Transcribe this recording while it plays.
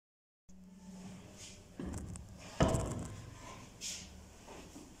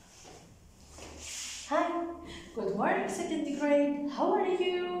second grade. How are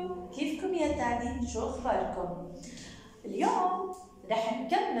you? كيفكم يا تاني؟ شو أخباركم؟ اليوم رح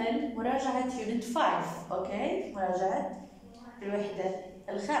نكمل مراجعة Unit 5. أوكي؟ مراجعة الوحدة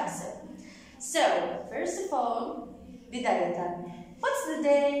الخامسة. So, first of all, بداية what's the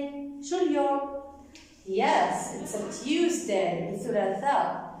day? شو اليوم؟ Yes, it's a Tuesday,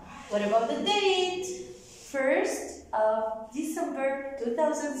 الثلاثاء. What about the date? 1st of December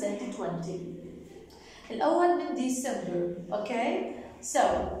 2020. الأول من December, okay? So,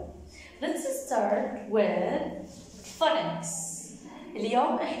 let's start with phonics.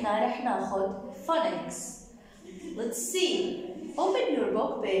 اليوم إحنا رح ناخد phonics. Let's see. Open your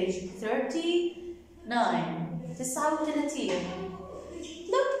book page 39.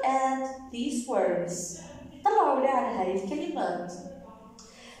 Look at these words. طلعوا لي على هاي الكلمات.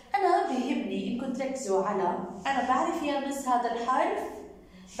 أنا بيهمني إنكم تركزوا على أنا بعرف يا مس هذا الحرف،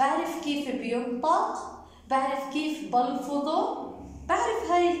 بعرف كيف بينطق، بعرف كيف بلفظه،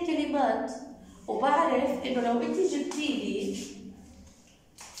 بعرف هاي الكلمات، وبعرف إنه لو أنت جبتي لي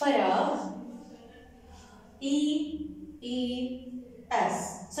فراغ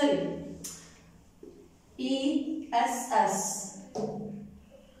ESS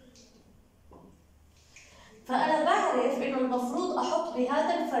فأنا بعرف إنه المفروض أحط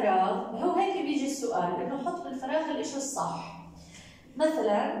بهذا الفراغ، هو هيك بيجي السؤال، إنه أحط بالفراغ الإشي الصح.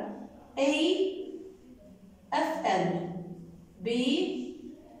 مثلاً AFL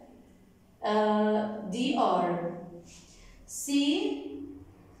DR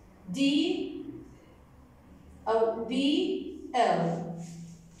CD أو BL.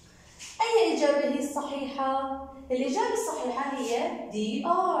 أي إجابة هي الصحيحة؟ الإجابة الصحيحة هي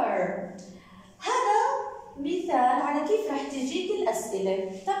DR. هذا مثال على كيف رح تجيك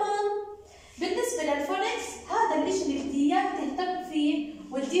الأسئلة، تمام؟ بالنسبة للفونكس هذا الإشي اللي بدي إياك تهتم فيه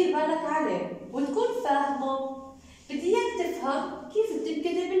وتدير بالك عليه وتكون فاهمه. بدي إياك تفهم كيف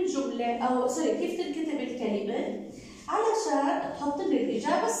بتنكتب الجملة أو كيف تنكتب الكلمة علشان تحط لي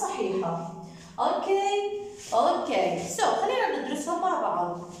الإجابة الصحيحة. أوكي. So خلينا ندرسهم مع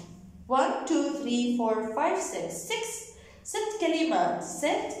بعض. 1 2 3 4 5 6 ست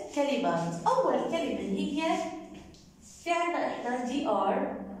كلمات. أول كلمة هي في عنا إحنا DR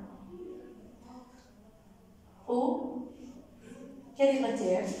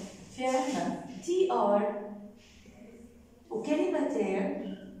وكلمتين، في عنا TR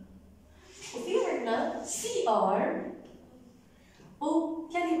وكلمتين، وفي عنا CR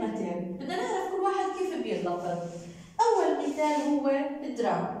وكلمتين. بدنا نعرف كل واحد كيف بيلفظ. أول مثال هو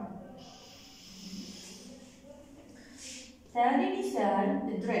درام. ثاني مثال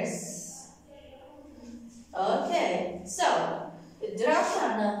دريس. اوكي so الدرام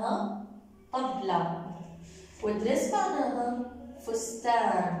معناها طبلة والدريس معناها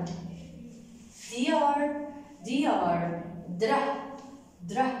فستان. DR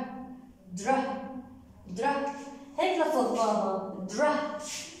درا هيك لفظناها درا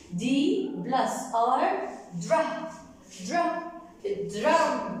D plus R درا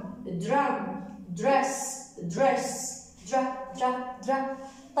درام dress درا.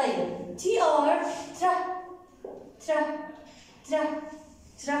 طيب TR ترا.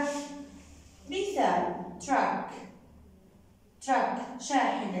 مثال تراك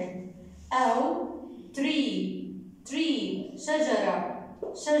شاحنة، أو tree شجرة.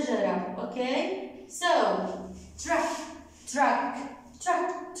 أوكي so truck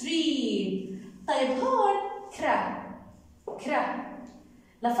tree. طيب هون كرا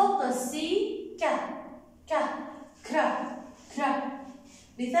لفظنا السي كرا.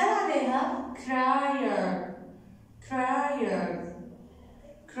 مثال عليها crier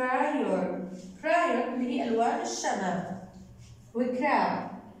اللي هي ألوان الشمع.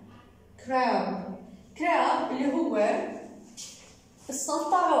 وكراب اللي هو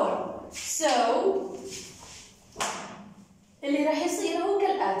السلطعون. so اللي راح يصير هو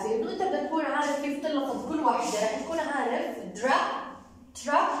كالآتي، إنه أنت بدك تكون عارف كيف تلفظ كل واحدة. راح تكون عارف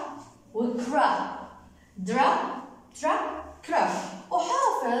ترا وكرا. كرا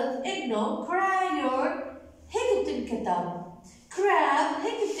وحافظ إنه كراير هيك بتنكتب، كراب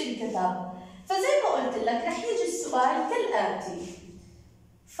هيك بتنكتب. فزي ما قلت لك رح يجي السؤال كالآتي: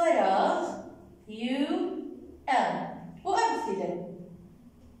 فراغ UM وأمثلة.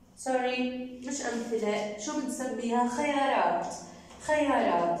 مش أمثلة، شو بنسميها؟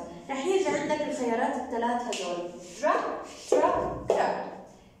 خيارات. رح يجي عندك الخيارات الثلاث هدول: ترا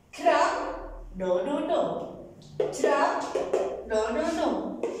كرا نو ترا نو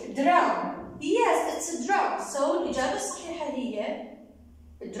درام. Yes, it's a drum. So الإجابة الصحيحة هي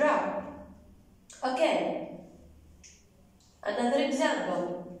drum. Okay. Another example.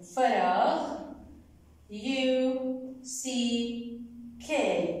 فراغ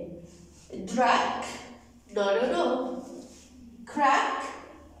Drac? No, no, no. Crack?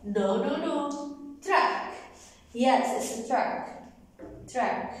 No, no, no. Track. Yes, it's a track.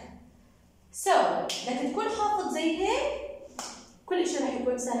 Track. So, بدك تكون حافظ زي هيك كل شيء رح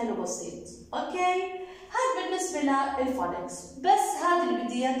يكون سهل وبسيط. اوكي؟ هذا بالنسبة للفونكس، بس هذا اللي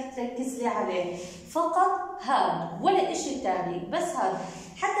بدي اياك تركز لي عليه، فقط هذا ولا شيء ثاني، بس هذا.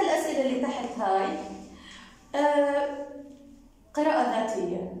 حتى الأسئلة اللي تحت هاي قراءة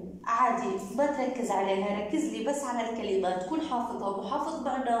ذاتية عادي، ما تركز عليها، ركز لي بس على الكلمات، كون حافظهم وحافظ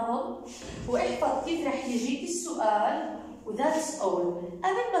معناهم، واحفظ كيف رح يجيك السؤال، وذاتس اول.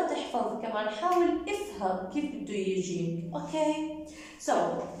 قبل ما تحفظ كمان حاول افهم كيف بده يجيك. اوكي؟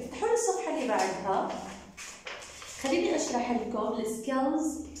 افتحوا لي الصفحة اللي بعدها. خليني اشرح لكم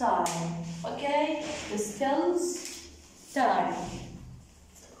السكيلز تايم. اوكي؟ السكيلز تايم.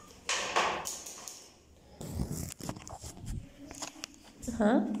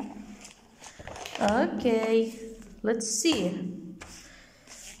 Okay, let's see.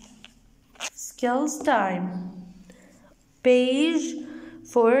 Skills time. Page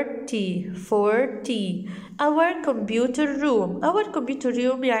 40. Our computer room. Our computer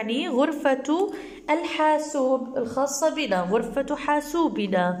room يعني غرفة الحاسوب الخاصة بنا، غرفة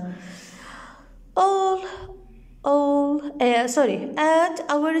حاسوبنا. At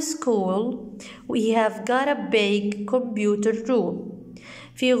our school, we have got a big computer room.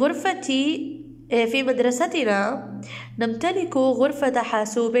 في مدرستنا نمتلك غرفة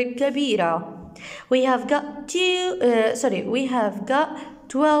حاسوب كبيرة. We have got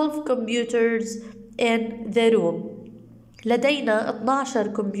 12 computers in the room. لدينا 12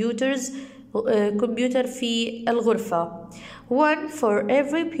 كمبيوتر في الغرفة. One for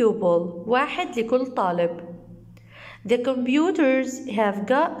every pupil. واحد لكل طالب. The computers have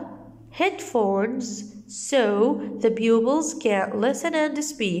got headphones so the pupils can listen and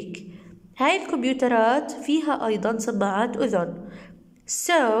speak. هاي الكمبيوترات فيها أيضا سماعات أذن.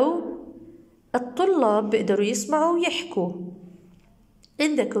 So الطلاب بيقدروا يسمعوا ويحكوا.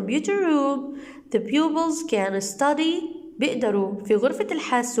 In the computer room the pupils can study. بيقدروا في غرفة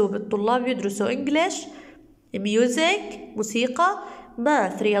الحاسوب الطلاب يدرسوا English, music موسيقى,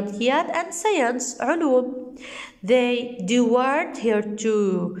 math رياضيات and science علوم. They do art here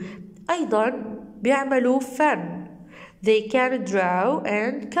too. أيضا بيعملوا فن. They can draw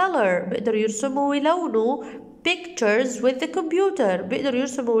and color. بيقدروا يرسموا ويلونوا pictures with the computer. بيقدروا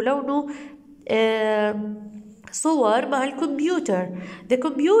يرسموا ويلونوا صور مع الكمبيوتر. The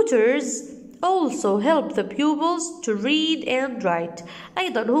computers also help the pupils to read and write.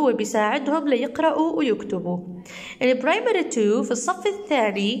 أيضا هو بيساعدهم ليقرأوا ويكتبوا. In primary 2 في الصف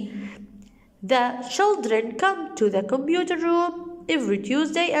الثاني the children come to the computer room every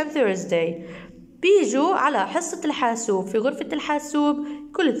Tuesday and Thursday. بيجوا على حصة الحاسوب في غرفة الحاسوب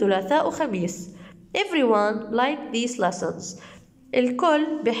كل ثلاثاء وخميس. Everyone like these lessons.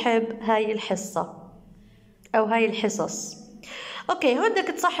 الكل بحب هاي الحصة أو هاي الحصص. أوكي، هون بدك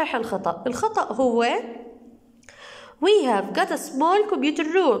تصحح الخطأ. الخطأ هو We have got a small computer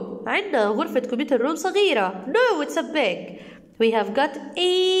room. عندنا غرفة كمبيوتر روم صغيرة. No, it's a big. We have got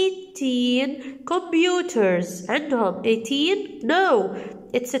 18 computers. عندهم 18? No,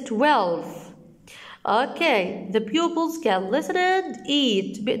 it's a 12. Okay, the pupils can listen and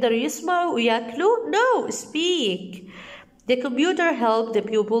eat. بيقدروا يسمعوا وياكلوا. No, speak. The computer helped the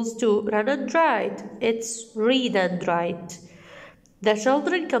pupils to run and write. It's read and write. The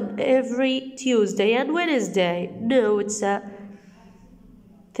children come every Tuesday and Wednesday. No, it's a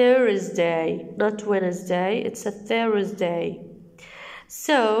Thursday, not Wednesday. It's a Thursday.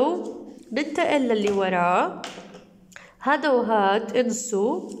 So, ننتقل للي وراه. هذا وهاد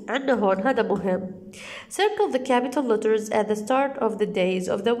انسوا. عندنا هون هذا مهم. Circle the capital letters at the start of the days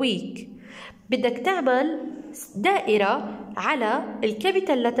of the week. بدك تعمل دائرة على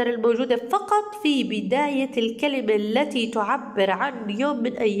الكابيتال لتر الموجودة فقط في بداية الكلمة التي تعبر عن يوم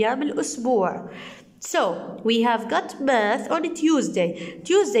من أيام الأسبوع. So, we have got math on Tuesday.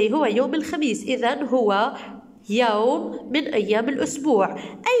 Tuesday هو يوم الخميس، إذن هو يوم من أيام الأسبوع.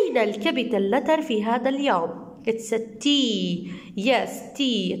 أين الكابيتال لتر في هذا اليوم؟ It's a T. Yes, T.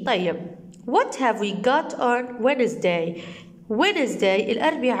 طيب. What have we got on Wednesday? Wednesday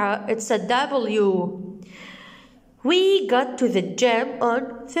الأربعاء. It's a W. We got to the gym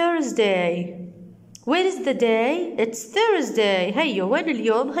on Thursday. When is the day? It's Thursday. هيو وين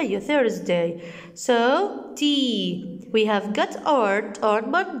اليوم؟ هيو Thursday. So T. We have got art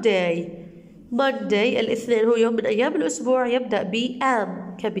on Monday. Monday الاثنين هو يوم من أيام الأسبوع يبدأ ب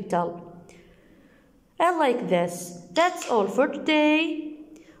am capital. And like this. That's all for today.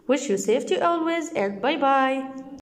 Wish you safety always and bye bye.